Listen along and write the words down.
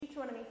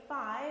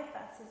5,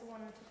 verses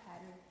 1 to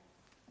 10.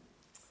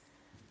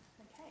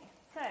 Okay,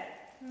 so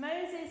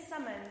Moses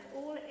summoned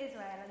all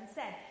Israel and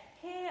said,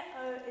 "Hear,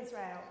 O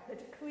Israel, the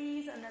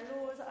decrees and the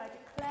laws I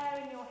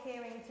declare in your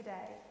hearing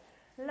today.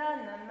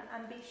 Learn them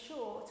and be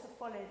sure to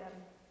follow them.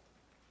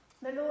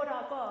 The Lord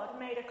our God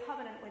made a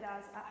covenant with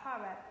us at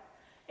Horeb.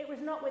 It was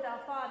not with our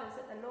fathers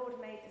that the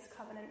Lord made this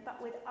covenant,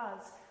 but with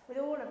us, with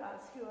all of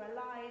us who are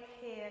alive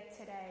here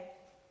today.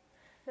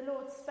 The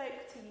Lord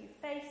spoke to you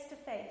face to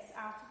face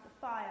out of the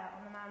fire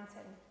on the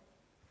mountain.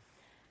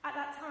 At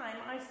that time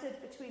I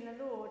stood between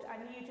the Lord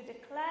and you to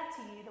declare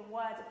to you the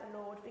word of the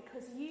Lord,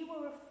 because you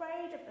were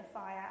afraid of the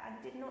fire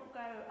and did not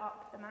go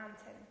up the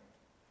mountain."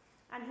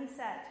 And he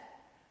said,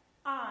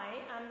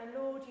 "I am the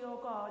Lord your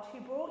God,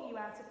 who brought you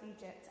out of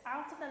Egypt,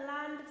 out of the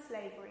land of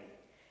slavery.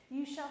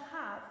 You shall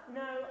have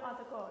no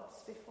other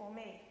gods before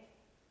me.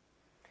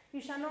 You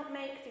shall not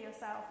make for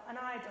yourself an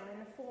idol in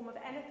the form of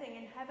anything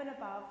in heaven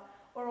above,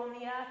 or on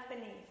the earth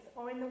beneath,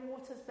 or in the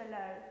waters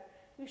below.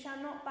 You shall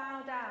not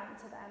bow down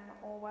to them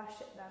or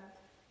worship them.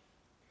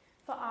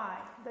 For I,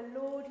 the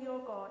Lord your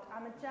God,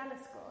 am a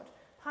jealous God,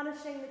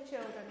 punishing the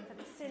children for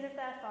the sin of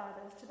their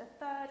fathers to the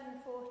 3rd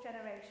and 4th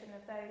generation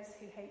of those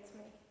who hate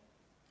me,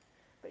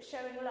 but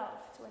showing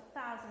love to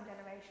 1,000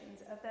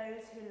 generations of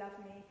those who love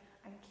me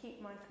and keep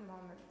my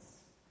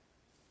commandments."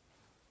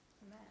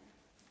 Amen.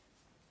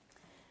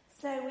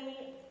 So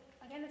we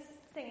are going to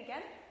sing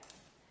again.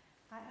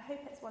 I hope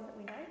it's one that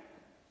we know.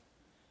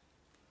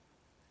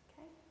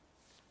 Okay.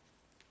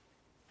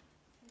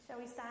 Shall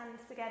we stand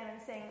together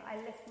and sing "I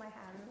Lift My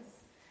Hands"?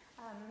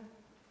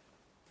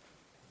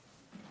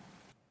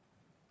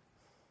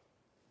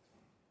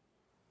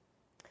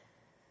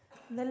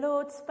 The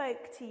Lord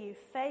spoke to you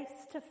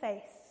face to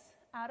face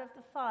out of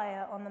the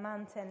fire on the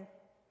mountain,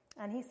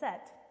 and he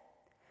said,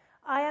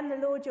 "I am the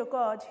Lord your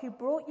God, who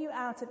brought you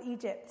out of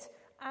Egypt,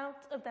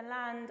 out of the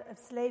land of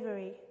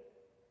slavery.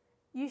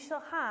 You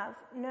shall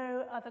have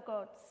no other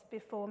gods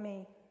before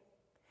me.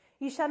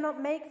 You shall not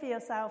make for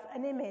yourself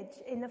an image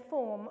in the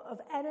form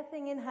of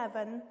anything in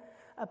heaven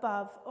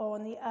above, or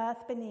on the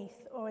earth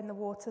beneath, or in the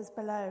waters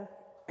below.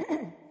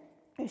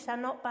 You shall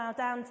not bow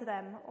down to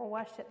them or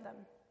worship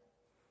them."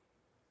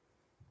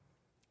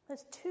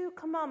 There's 2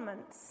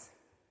 commandments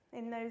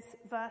in those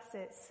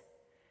verses.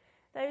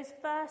 Those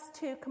first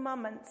 2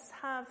 commandments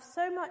have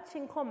so much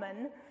in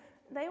common,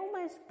 they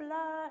almost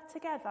blur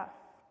together.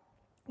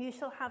 You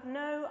shall have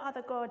no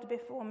other God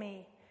before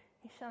me.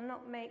 You shall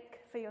not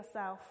make for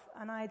yourself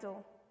an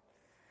idol.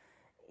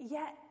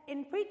 Yet,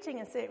 in preaching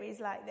a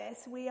series like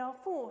this, we are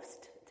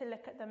forced to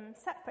look at them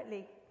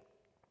separately.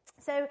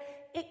 So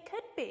it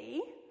could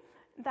be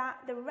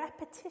that the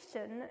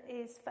repetition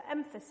is for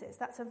emphasis.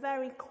 That's a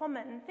very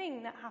common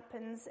thing that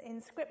happens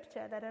in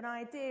Scripture, that an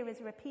idea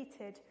is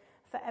repeated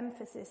for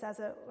emphasis as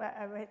a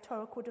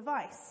rhetorical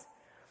device.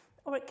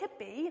 Or it could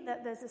be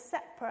that there's a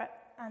separate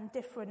and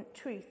different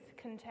truth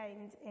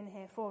contained in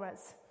here for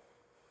us.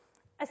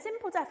 A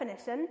simple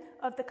definition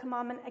of the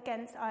commandment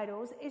against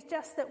idols is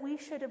just that we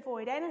should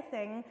avoid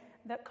anything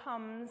that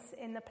comes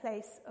in the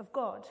place of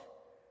God.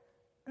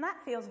 And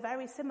that feels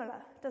very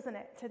similar, doesn't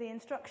it, to the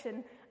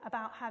instruction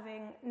about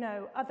having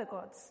no other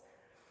gods.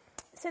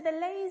 So the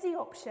lazy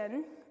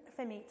option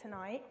for me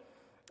tonight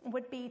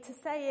would be to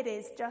say it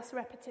is just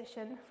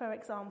repetition, for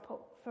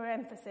example, for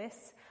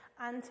emphasis,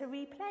 and to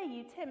replay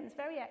you Tim's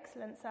very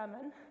excellent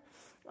sermon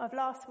of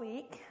last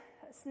week.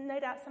 No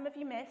doubt some of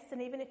you missed,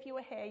 and even if you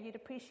were here, you'd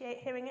appreciate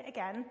hearing it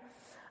again,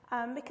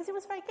 because it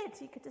was very good.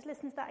 You could just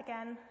listen to that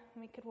again,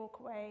 and we could walk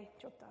away,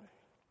 job done.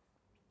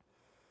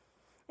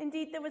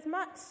 Indeed, there was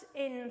much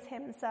in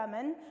Tim's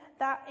sermon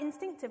that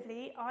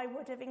instinctively I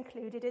would have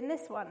included in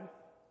this one.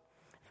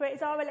 For it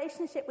is our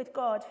relationship with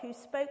God who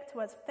spoke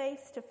to us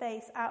face to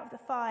face out of the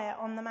fire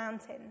on the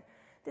mountain.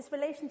 This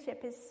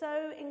relationship is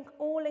so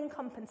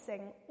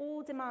all-encompassing,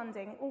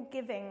 all-demanding,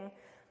 all-giving,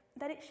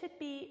 that it should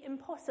be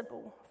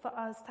impossible for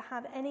us to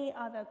have any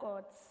other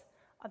gods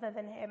other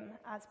than him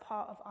as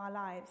part of our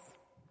lives.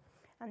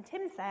 And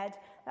Tim said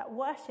that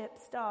worship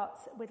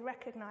starts with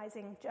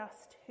recognizing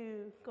just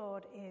who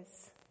God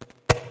is.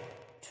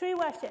 True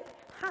worship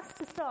has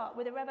to start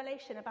with a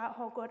revelation about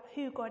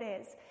who God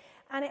is.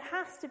 And it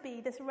has to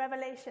be this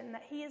revelation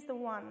that he is the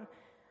one,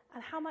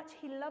 and how much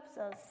he loves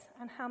us,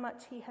 and how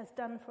much he has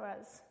done for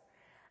us.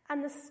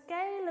 And the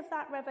scale of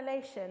that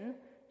revelation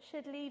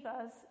should leave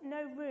us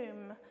no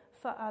room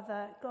for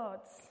other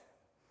gods.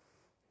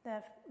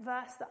 The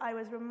verse that I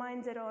was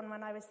reminded on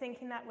when I was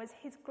thinking that was,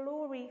 his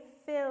glory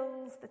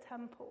fills the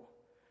temple.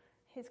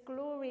 His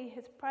glory,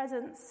 his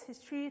presence, his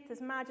truth,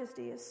 his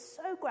majesty is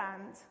so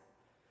grand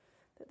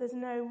that there's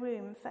no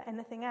room for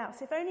anything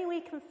else. If only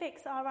we can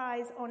fix our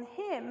eyes on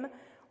him,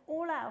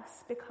 all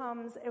else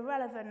becomes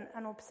irrelevant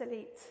and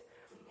obsolete.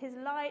 His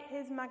light,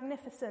 his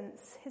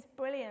magnificence, his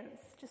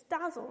brilliance just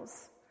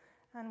dazzles,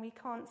 and we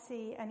can't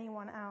see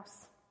anyone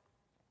else.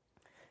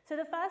 So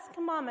the first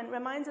commandment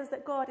reminds us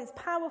that God is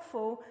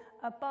powerful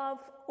above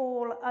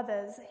all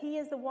others. He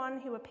is the one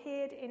who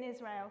appeared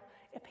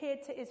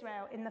to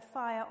Israel in the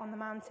fire on the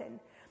mountain.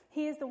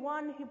 He is the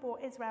one who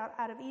brought Israel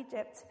out of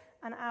Egypt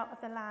and out of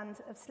the land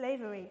of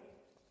slavery.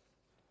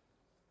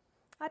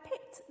 I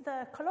picked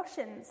the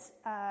Colossians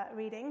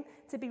reading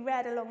to be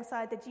read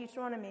alongside the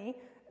Deuteronomy,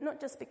 not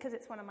just because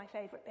it's one of my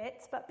favourite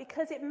bits, but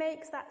because it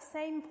makes that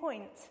same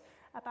point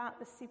about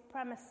the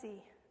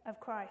supremacy of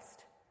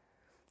Christ.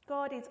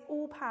 God is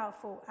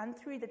all-powerful, and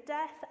through the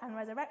death and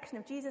resurrection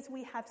of Jesus,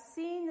 we have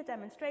seen the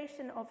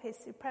demonstration of his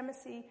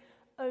supremacy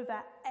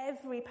over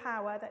every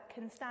power that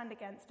can stand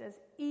against us,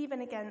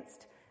 even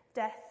against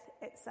death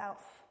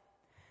itself.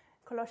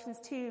 Colossians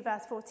 2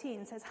 verse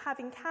 14 says,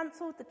 having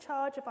cancelled the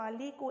charge of our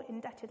legal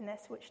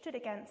indebtedness which stood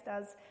against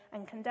us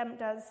and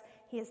condemned us,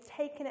 he has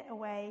taken it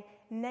away,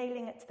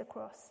 nailing it to the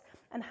cross.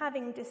 And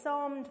having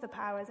disarmed the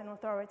powers and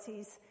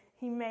authorities,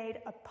 he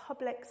made a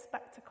public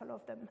spectacle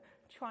of them,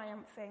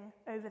 triumphing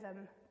over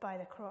them by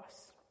the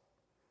cross.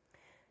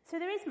 So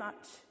there is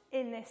much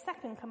in this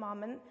second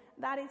commandment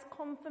that is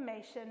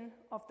confirmation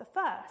of the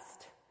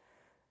first.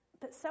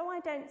 But so I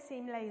don't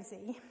seem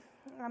lazy,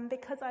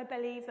 because I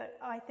believe that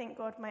I think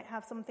God might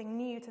have something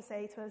new to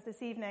say to us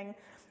this evening,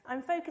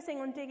 I'm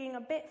focusing on digging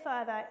a bit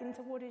further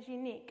into what is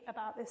unique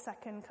about this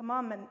second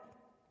commandment.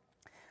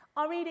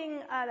 Our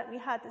reading that we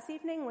heard this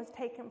evening was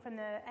taken from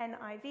the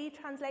NIV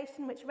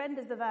translation, which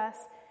renders the verse,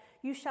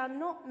 you shall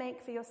not make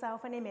for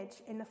yourself an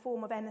image in the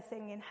form of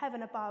anything in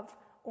heaven above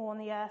or on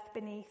the earth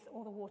beneath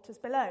or the waters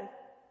below.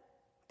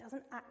 It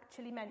doesn't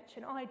actually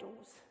mention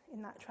idols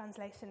in that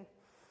translation.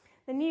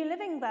 The New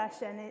Living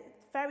Version is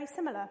very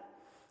similar.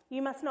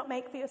 You must not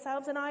make for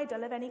yourselves an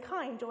idol of any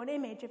kind or an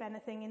image of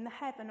anything in the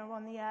heaven or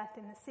on the earth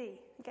in the sea.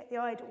 You get the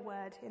idol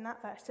word in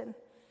that version.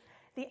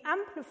 The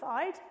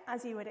Amplified,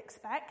 as you would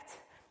expect,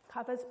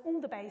 covers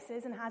all the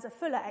bases and has a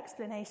fuller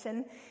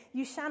explanation.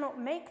 You shall not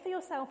make for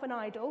yourself an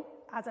idol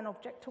as an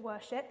object to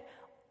worship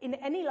in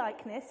any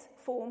likeness,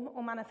 form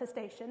or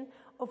manifestation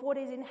of what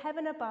is in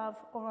heaven above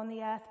or on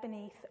the earth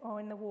beneath or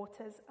in the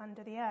waters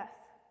under the earth.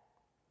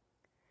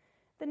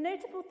 The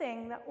notable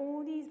thing that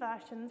all these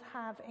versions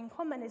have in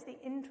common is the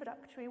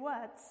introductory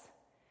words.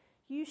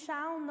 You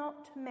shall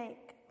not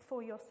make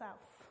for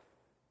yourself.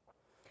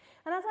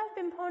 And as I've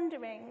been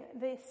pondering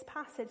this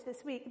passage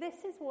this week,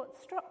 this is what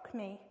struck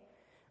me.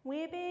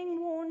 We're being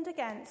warned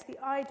against the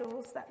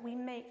idols that we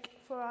make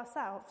for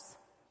ourselves.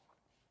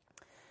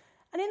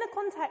 And in the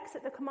context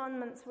that the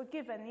commandments were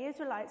given, the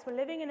Israelites were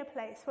living in a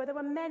place where there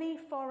were many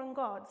foreign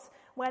gods,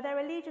 where their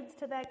allegiance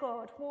to their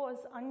God was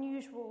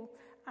unusual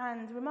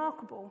and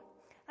remarkable.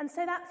 And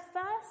so that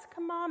first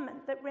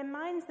commandment that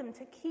reminds them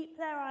to keep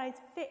their eyes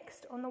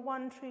fixed on the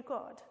one true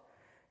God,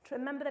 to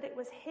remember that it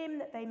was him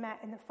that they met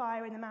in the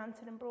fire in the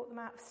mountain and brought them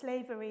out of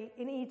slavery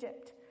in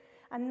Egypt,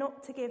 and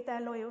not to give their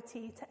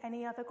loyalty to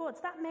any other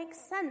gods. That makes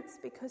sense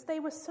because they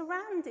were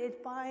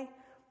surrounded by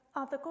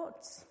other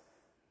gods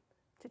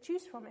to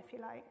choose from, if you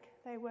like.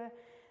 They were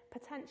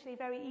potentially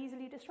very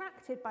easily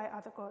distracted by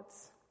other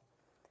gods.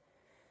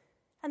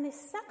 And this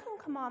second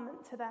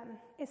commandment to them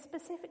is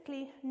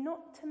specifically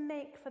not to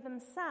make for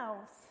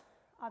themselves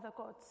other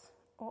gods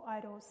or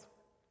idols.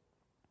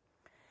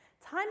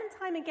 Time and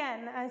time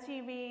again, as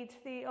you read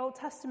the Old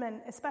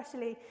Testament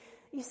especially,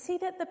 you see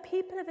that the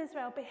people of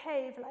Israel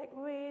behave like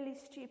really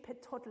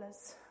stupid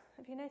toddlers.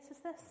 Have you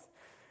noticed this?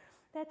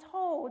 They're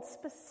told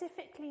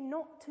specifically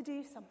not to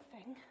do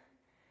something,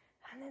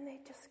 and then they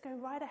just go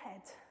right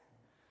ahead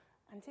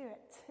and do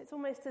it. It's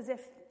almost as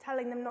if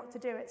telling them not to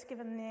do it's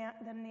given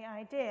them the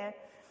idea.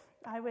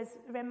 I was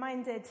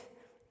reminded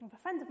of a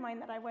friend of mine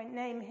that I won't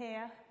name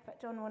here, but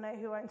John will know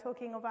who I'm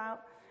talking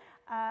about,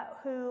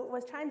 who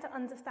was trying to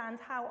understand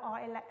how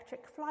our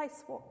electric fly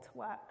swat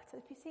worked.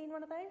 Have you seen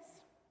one of those?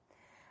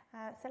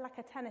 It's like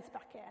a tennis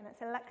bucket, and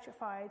it's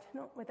electrified,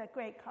 not with a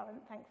great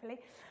current, thankfully.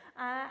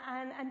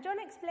 And John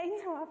explained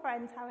to our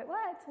friends how it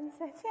worked and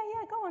said,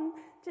 yeah, go on,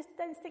 just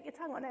don't stick your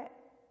tongue on it.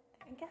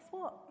 And guess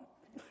what?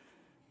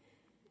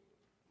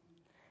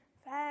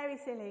 Very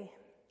silly,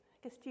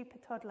 like a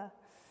stupid toddler.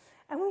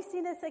 And we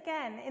see this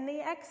again in the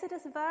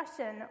Exodus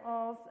version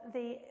of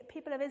the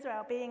people of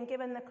Israel being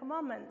given the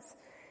commandments.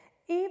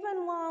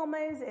 Even while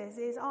Moses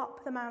is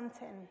up the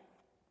mountain,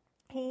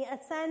 he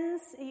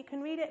ascends, you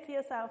can read it for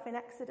yourself in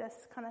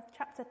Exodus kind of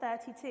chapter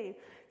 32.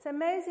 So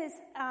Moses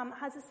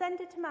has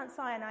ascended to Mount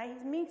Sinai,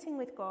 he's meeting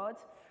with God.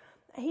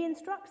 He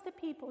instructs the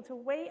people to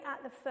wait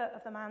at the foot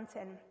of the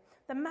mountain.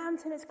 The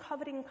mountain is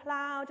covered in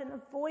cloud, and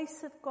the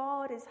voice of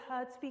God is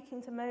heard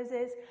speaking to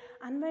Moses.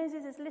 And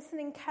Moses is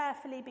listening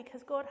carefully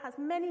because God has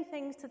many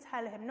things to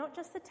tell him, not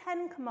just the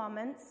 10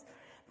 commandments,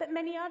 but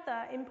many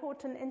other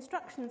important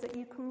instructions that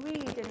you can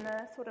read in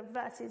the sort of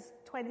verses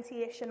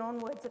 20-ish and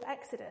onwards of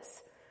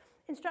Exodus.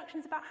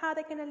 Instructions about how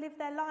they're going to live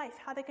their life,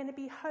 how they're going to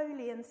be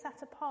holy and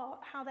set apart,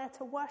 how they're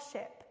to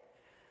worship.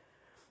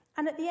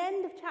 And at the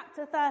end of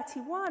chapter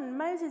 31,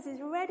 Moses is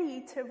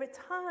ready to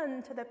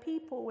return to the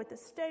people with the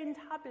stone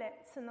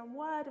tablets and the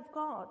word of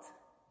God.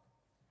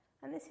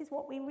 And this is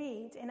what we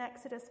read in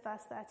Exodus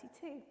verse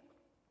 32.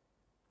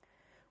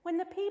 When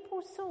the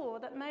people saw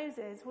that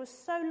Moses was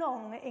so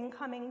long in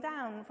coming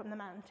down from the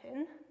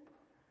mountain,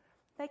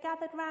 They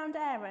gathered round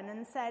Aaron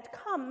and said,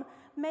 "Come,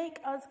 make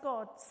us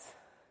gods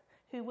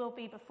who will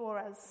be before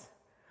us.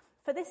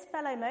 For this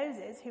fellow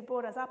Moses who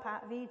brought us up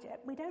out of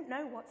Egypt, we don't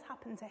know what's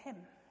happened to him."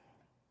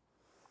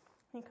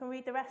 You can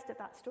read the rest of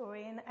that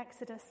story in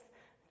Exodus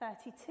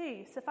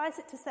 32. Suffice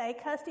it to say,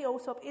 Kirsty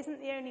Allsop isn't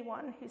the only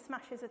one who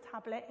smashes a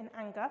tablet in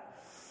anger,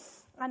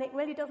 and it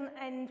really doesn't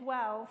end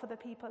well for the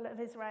people of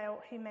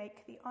Israel who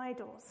make the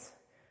idols.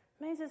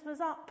 Moses was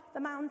up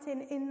the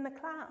mountain in the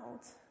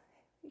cloud.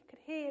 You could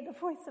hear the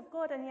voice of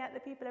God, and yet the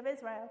people of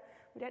Israel,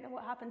 we don't know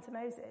what happened to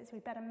Moses. We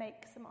better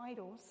make some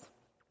idols.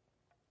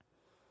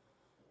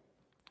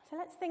 So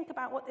let's think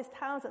about what this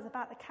tells us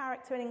about the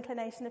character and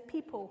inclination of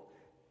people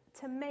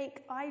to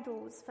make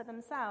idols for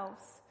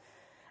themselves.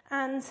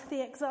 And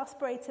the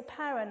exasperated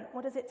parent,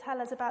 what does it tell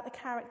us about the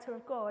character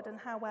of God and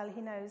how well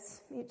he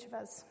knows each of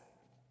us?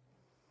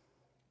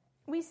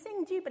 We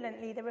sing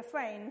jubilantly the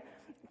refrain,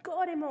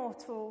 "God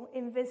immortal,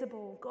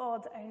 invisible,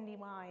 God only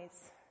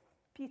wise."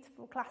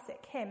 Beautiful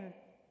classic hymn.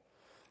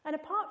 And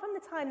apart from the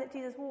time that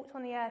Jesus walked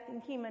on the earth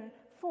in human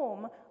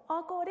form,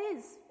 our God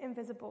is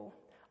invisible.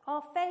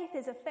 Our faith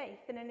is a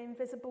faith in an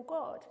invisible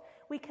God.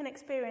 We can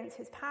experience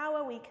his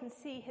power, we can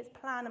see his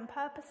plan and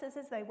purposes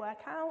as they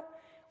work out,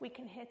 we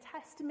can hear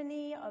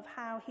testimony of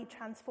how he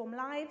transformed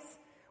lives,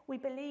 we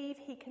believe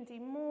he can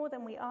do more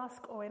than we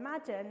ask or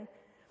imagine,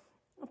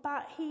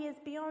 but he is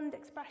beyond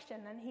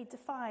expression and he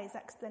defies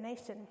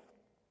explanation.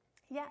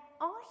 Yet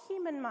our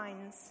human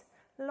minds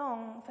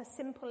long for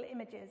simple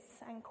images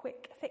and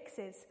quick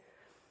fixes.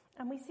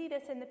 And we see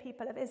this in the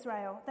people of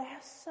Israel. They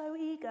are so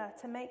eager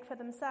to make for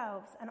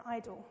themselves an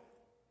idol.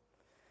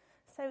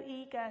 So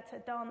eager to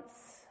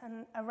dance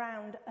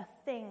around a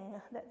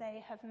thing that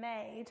they have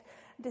made,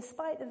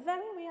 despite the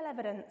very real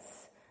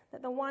evidence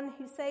that the one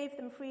who saved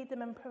them, freed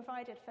them, and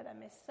provided for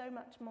them is so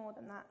much more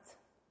than that.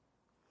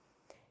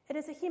 It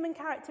is a human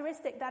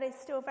characteristic that is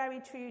still very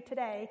true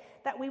today,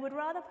 that we would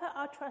rather put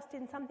our trust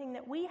in something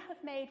that we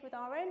have made with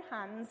our own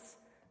hands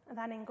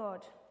than in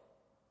God.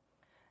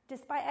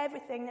 Despite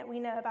everything that we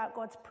know about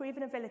God's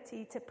proven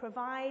ability to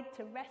provide,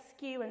 to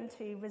rescue, and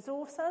to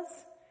resource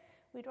us,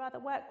 we'd rather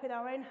work with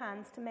our own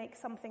hands to make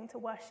something to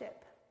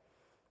worship,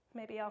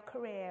 maybe our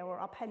career or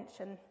our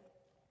pension.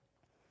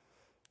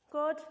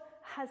 God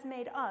has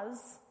made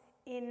us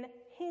in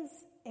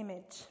his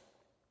image.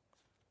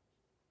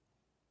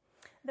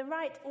 The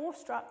right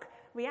awestruck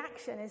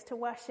reaction is to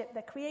worship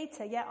the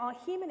Creator, yet our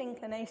human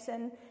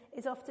inclination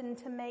is often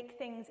to make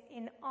things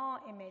in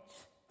our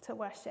image to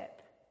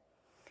worship.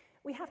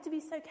 We have to be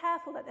so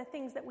careful that the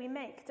things that we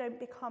make don't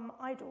become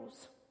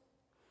idols.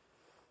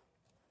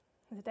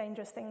 It's a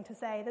dangerous thing to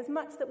say. There's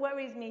much that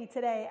worries me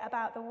today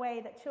about the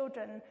way that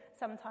children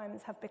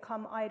sometimes have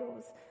become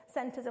idols,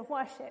 centres of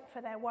worship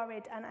for their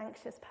worried and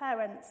anxious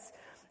parents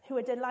who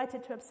are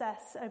delighted to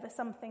obsess over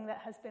something that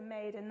has been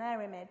made in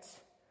their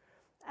image.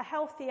 A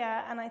healthier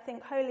and I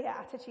think holier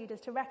attitude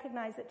is to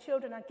recognise that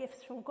children are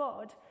gifts from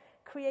God,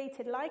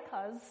 created like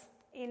us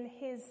in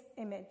his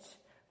image,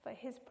 for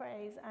his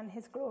praise and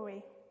his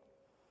glory.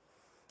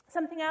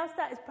 Something else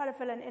that is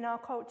prevalent in our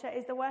culture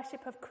is the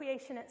worship of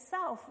creation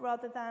itself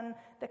rather than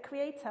the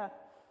Creator.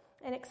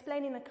 In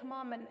explaining the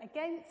commandment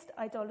against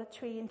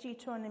idolatry in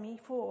Deuteronomy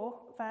 4,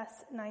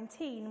 verse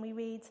 19, we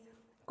read,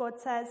 God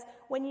says,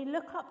 "When you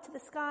look up to the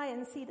sky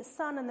and see the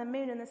sun and the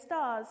moon and the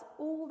stars,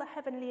 all the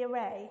heavenly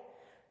array,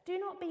 do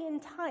not be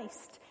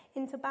enticed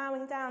into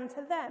bowing down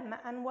to them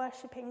and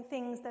worshipping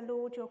things the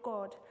Lord your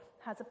God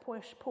has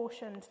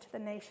apportioned to the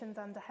nations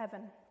under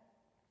heaven."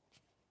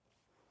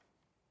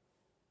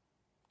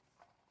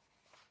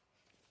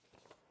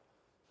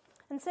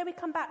 And so we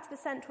come back to the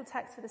central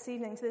text for this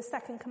evening, to the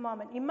second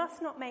commandment. You must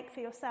not make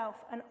for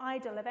yourself an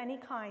idol of any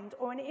kind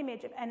or an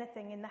image of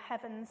anything in the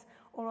heavens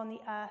or on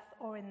the earth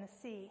or in the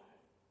sea.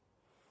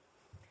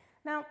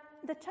 Now,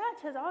 the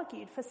church has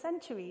argued for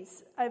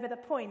centuries over the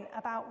point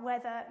about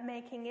whether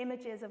making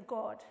images of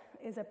God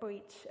is a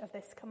breach of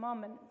this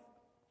commandment.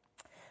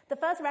 The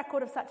first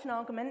record of such an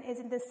argument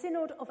is in the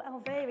Synod of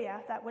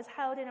Alvaria that was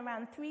held in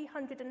around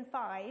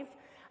 305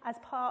 as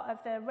part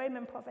of the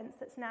Roman province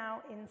that's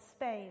now in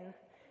Spain.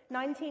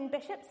 19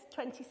 bishops,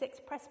 26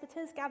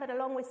 presbyters gathered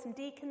along with some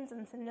deacons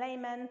and some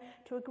laymen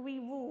to agree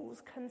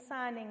rules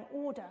concerning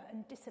order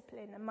and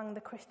discipline among the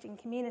Christian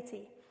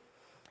community.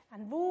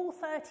 And Rule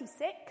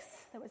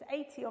 36, there was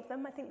 80 of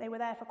them, I think they were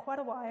there for quite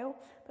a while,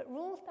 but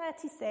Rule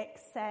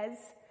 36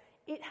 says,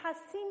 "It has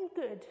seemed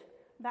good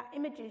that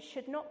images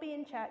should not be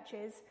in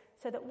churches,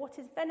 so that what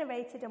is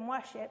venerated and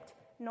worshipped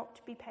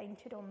not be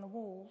painted on the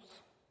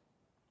walls."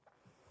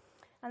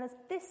 And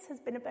this has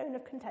been a bone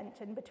of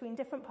contention between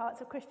different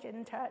parts of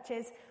Christian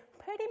churches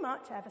pretty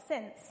much ever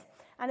since,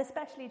 and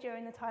especially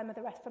during the time of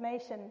the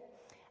Reformation.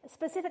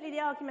 Specifically, the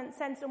argument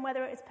centred on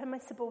whether it is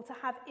permissible to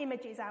have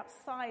images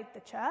outside the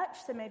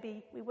church, so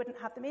maybe we wouldn't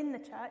have them in the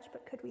church,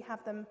 but could we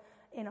have them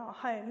in our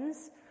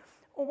homes?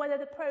 Or whether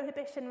the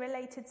prohibition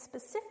related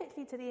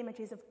specifically to the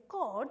images of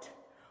God,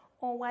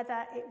 or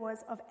whether it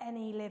was of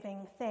any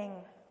living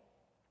thing.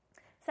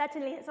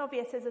 Certainly it's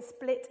obvious there's a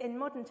split in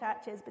modern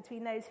churches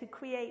between those who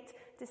create,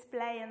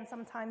 display and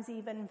sometimes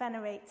even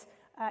venerate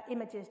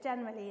images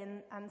generally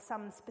and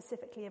some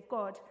specifically of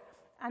God,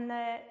 and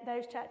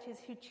those churches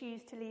who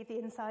choose to leave the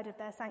inside of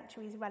their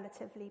sanctuaries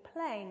relatively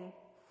plain.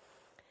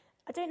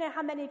 I don't know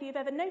how many of you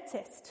have ever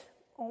noticed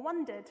or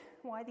wondered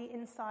why the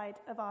inside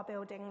of our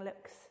building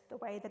looks the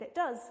way that it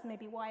does,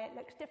 maybe why it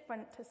looks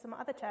different to some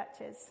other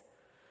churches.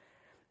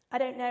 I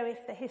don't know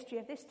if the history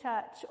of this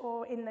church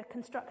or in the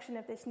construction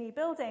of this new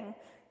building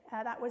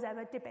that was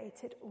ever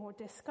debated or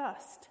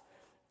discussed.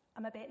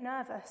 I'm a bit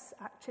nervous,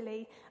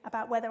 actually,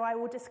 about whether I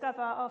will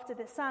discover after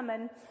this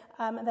sermon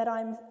that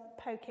I'm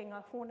poking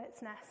a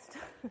hornet's nest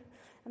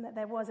and that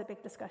there was a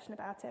big discussion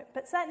about it.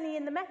 But certainly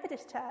in the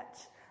Methodist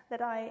church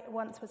that I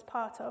once was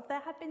part of,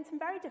 there had been some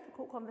very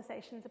difficult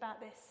conversations about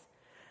this.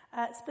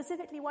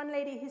 Specifically, one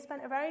lady who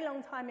spent a very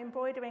long time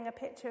embroidering a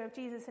picture of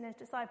Jesus and his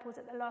disciples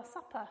at the Last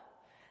Supper,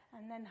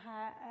 and then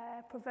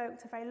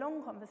provoked a very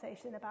long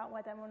conversation about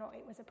whether or not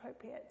it was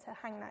appropriate to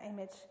hang that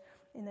image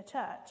in the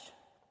church.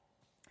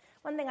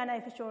 One thing I know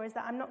for sure is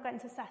that I'm not going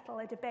to settle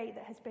a debate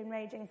that has been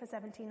raging for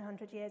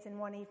 1700 years in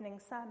one evening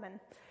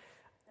sermon.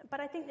 But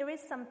I think there is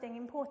something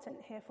important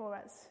here for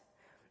us.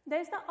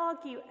 Those that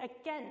argue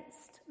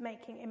against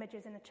making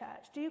images in a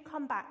church do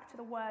come back to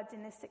the words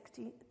in this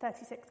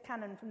 36th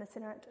canon from the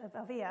Synod of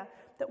Avia,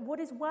 that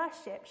what is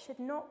worship should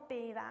not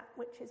be that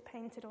which is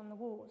painted on the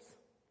walls.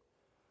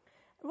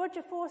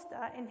 Roger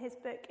Forster, in his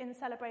book In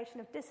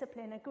Celebration of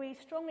Discipline, agrees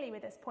strongly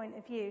with this point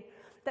of view,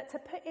 that to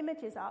put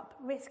images up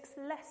risks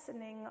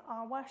lessening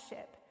our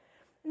worship.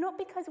 Not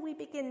because we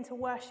begin to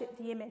worship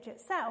the image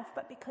itself,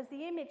 but because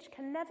the image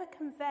can never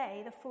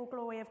convey the full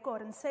glory of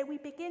God. And so we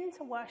begin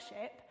to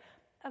worship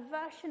a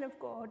version of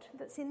God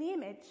that's in the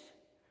image,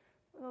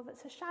 or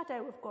that's a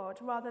shadow of God,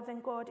 rather than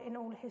God in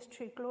all his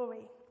true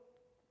glory.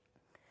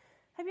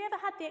 Have you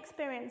ever had the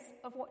experience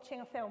of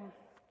watching a film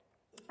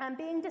and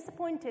being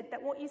disappointed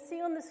that what you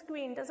see on the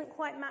screen doesn't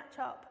quite match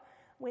up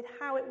with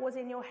how it was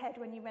in your head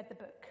when you read the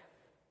book?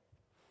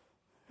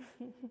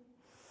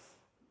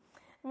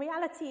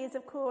 Reality is,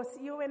 of course,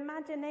 your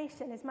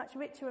imagination is much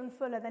richer and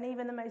fuller than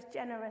even the most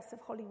generous of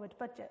Hollywood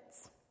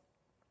budgets.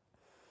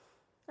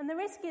 And the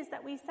risk is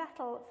that we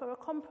settle for a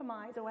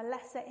compromise or a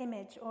lesser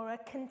image or a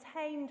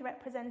contained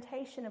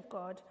representation of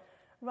God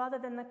rather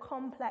than the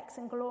complex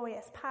and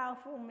glorious,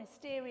 powerful,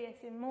 mysterious,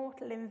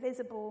 immortal,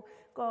 invisible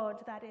God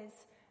that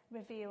is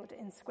revealed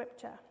in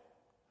Scripture,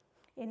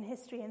 in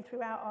history and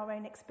throughout our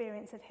own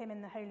experience of him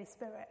in the Holy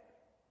Spirit.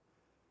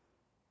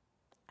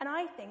 And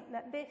I think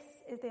that this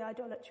is the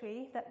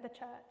idolatry that the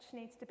church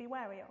needs to be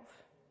wary of.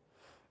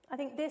 I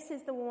think this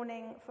is the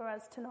warning for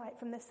us tonight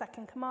from this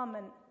second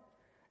commandment.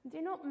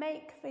 Do not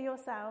make for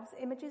yourselves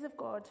images of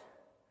God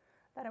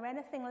that are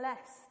anything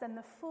less than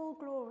the full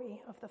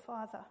glory of the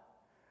Father.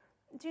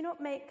 Do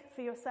not make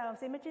for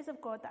yourselves images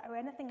of God that are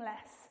anything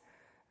less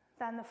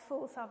than the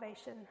full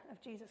salvation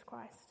of Jesus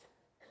Christ.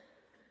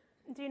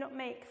 Do not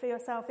make for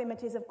yourself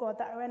images of God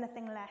that are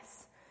anything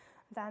less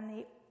than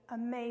the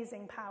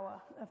amazing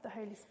power of the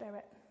Holy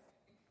Spirit.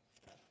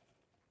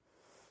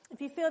 If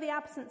you feel the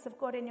absence of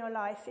God in your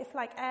life, if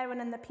like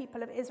Aaron and the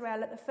people of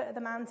Israel at the foot of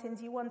the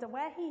mountains, you wonder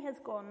where he has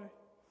gone,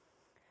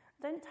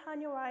 don't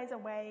turn your eyes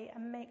away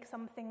and make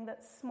something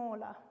that's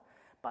smaller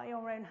by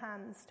your own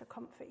hands to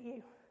comfort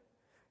you.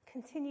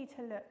 Continue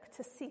to look,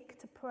 to seek,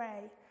 to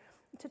pray,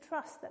 to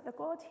trust that the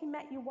God who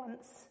met you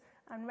once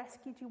and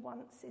rescued you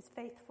once is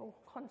faithful,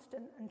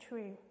 constant and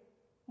true.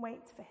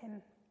 Wait for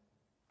him.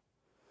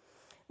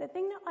 The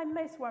thing that I'm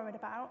most worried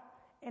about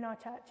in our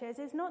churches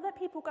is not that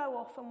people go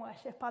off and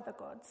worship other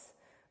gods,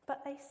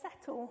 but they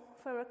settle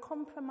for a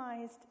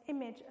compromised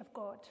image of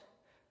God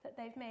that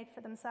they've made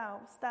for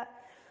themselves, that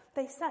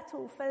they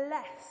settle for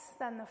less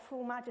than the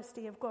full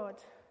majesty of God.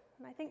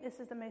 And I think this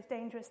is the most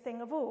dangerous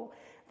thing of all,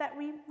 that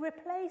we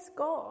replace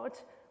God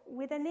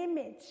with an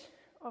image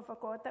of a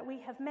God that we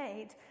have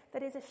made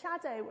that is a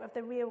shadow of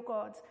the real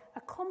God,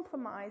 a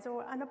compromise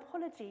or an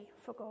apology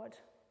for God.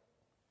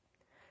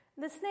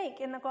 The snake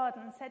in the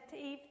garden said to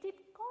Eve, "Did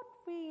God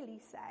really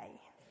say?"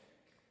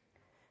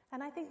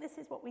 And I think this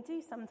is what we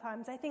do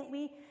sometimes. I think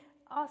we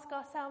ask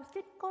ourselves,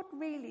 did God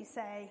really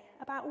say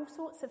about all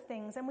sorts of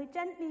things? And we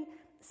gently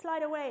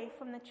slide away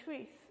from the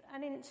truth,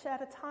 an inch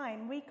at a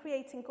time,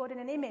 recreating God in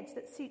an image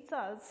that suits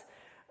us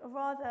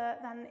rather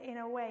than in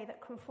a way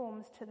that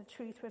conforms to the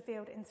truth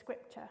revealed in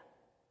Scripture.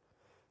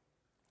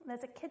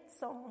 There's a kids'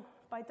 song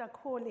by Doug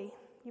Hawley.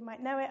 You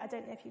might know it. I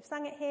don't know if you've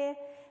sung it here.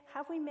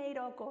 Have we made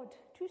our God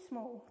too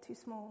small, too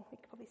small? We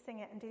could probably sing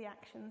it and do the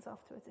actions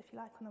afterwards if you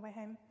like on the way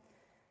home.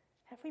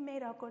 Have we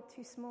made our God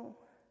too small?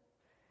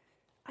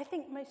 I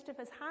think most of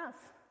us have.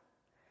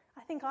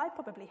 I think I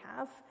probably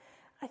have.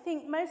 I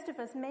think most of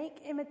us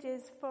make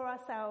images for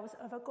ourselves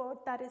of a God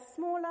that is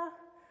smaller,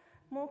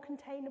 more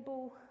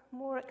containable,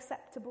 more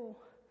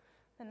acceptable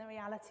than the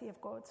reality of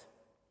God.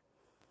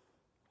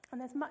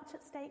 And there's much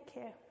at stake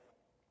here.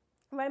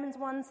 Romans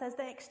 1 says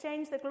they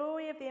exchanged the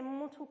glory of the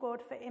immortal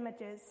God for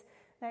images.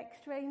 They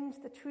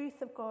exchanged the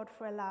truth of God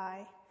for a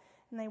lie.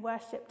 and they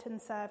worshipped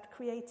and served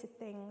created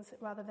things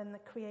rather than the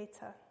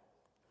Creator.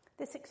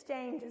 This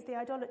exchange is the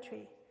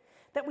idolatry,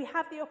 that we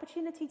have the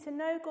opportunity to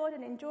know God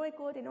and enjoy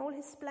God in all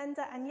his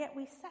splendour, and yet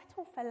we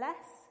settle for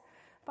less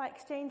by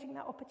exchanging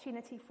that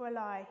opportunity for a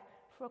lie,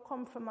 for a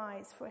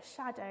compromise, for a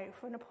shadow,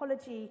 for an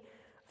apology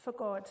for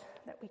God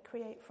that we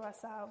create for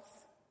ourselves.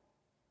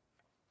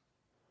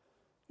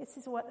 This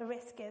is what the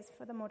risk is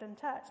for the modern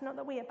church. Not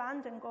that we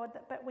abandon God,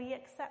 but we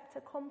accept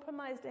a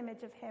compromised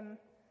image of him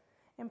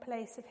in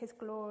place of his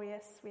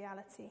glorious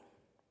reality.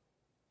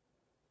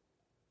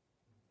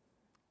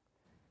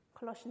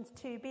 Colossians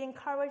 2, be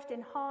encouraged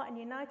in heart and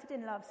united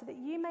in love, so that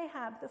you may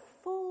have the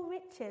full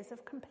riches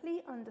of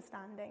complete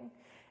understanding,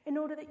 in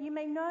order that you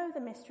may know the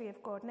mystery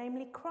of God,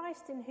 namely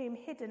Christ, in whom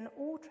hidden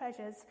all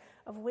treasures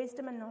of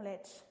wisdom and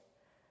knowledge.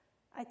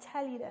 I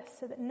tell you this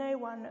so that no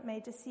one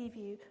may deceive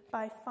you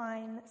by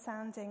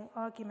fine-sounding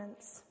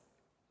arguments.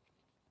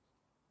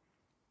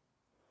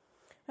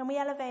 When we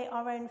elevate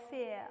our own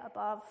fear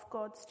above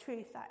God's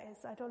truth, that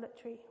is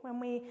idolatry. When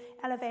we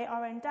elevate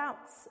our own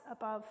doubts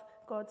above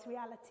God's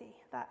reality,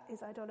 that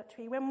is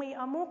idolatry. When we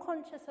are more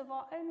conscious of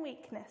our own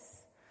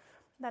weakness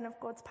than of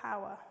God's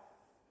power,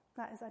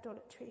 that is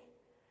idolatry.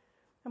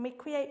 And we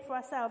create for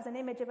ourselves an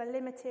image of a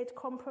limited,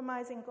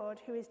 compromising God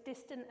who is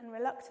distant and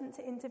reluctant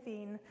to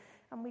intervene,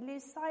 and we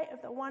lose sight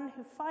of the one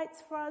who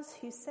fights for us,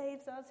 who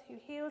saves us, who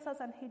heals us,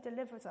 and who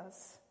delivers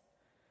us.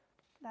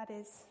 That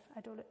is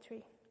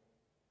idolatry.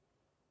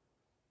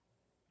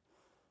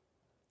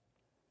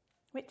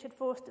 Richard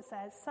Forster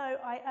says, so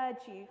I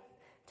urge you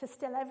to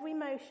still every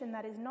motion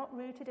that is not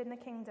rooted in the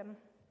kingdom.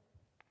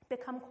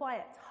 Become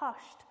quiet,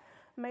 hushed,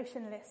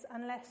 motionless,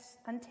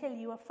 until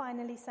you are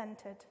finally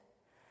centered.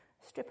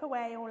 Strip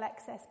away all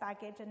excess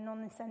baggage and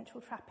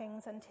non-essential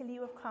trappings until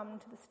you have come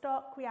to the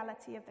stark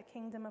reality of the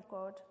kingdom of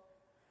God.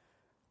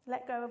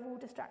 Let go of all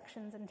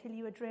distractions until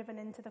you are driven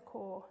into the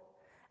core.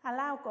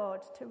 Allow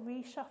God to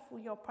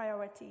reshuffle your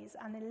priorities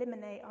and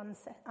eliminate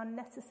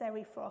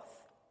unnecessary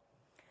froth.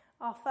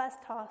 Our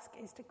first task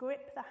is to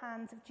grip the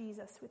hands of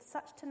Jesus with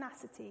such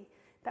tenacity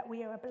that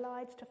we are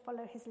obliged to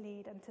follow his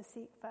lead and to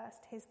seek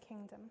first his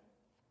kingdom.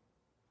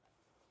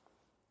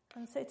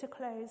 And so to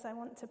close, I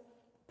want to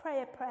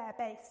pray a prayer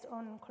based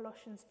on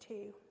Colossians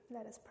 2.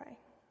 Let us pray.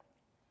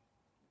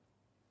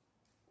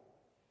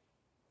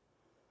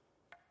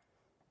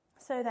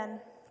 So then,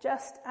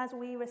 just as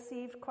we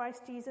received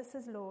Christ Jesus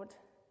as Lord,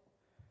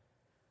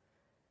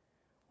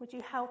 would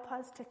you help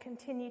us to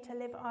continue to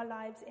live our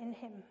lives in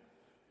him,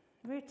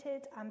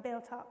 rooted and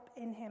built up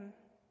in him,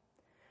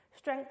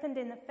 strengthened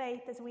in the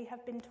faith as we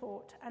have been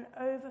taught, and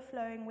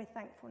overflowing with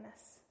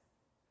thankfulness.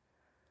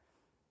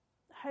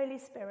 Holy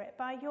Spirit,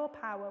 by your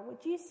power,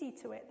 would you see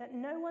to it that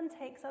no one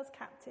takes us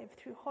captive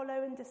through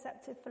hollow and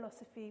deceptive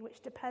philosophy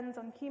which depends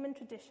on human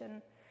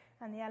tradition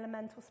and the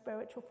elemental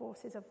spiritual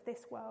forces of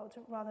this world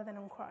rather than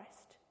on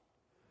Christ.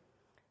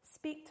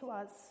 Speak to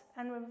us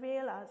and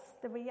reveal us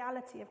the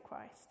reality of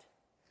Christ.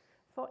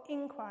 For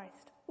in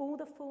Christ, all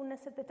the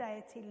fullness of the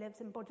deity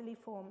lives in bodily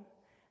form,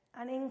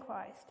 and in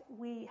Christ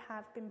we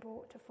have been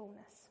brought to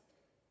fullness.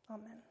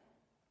 Amen.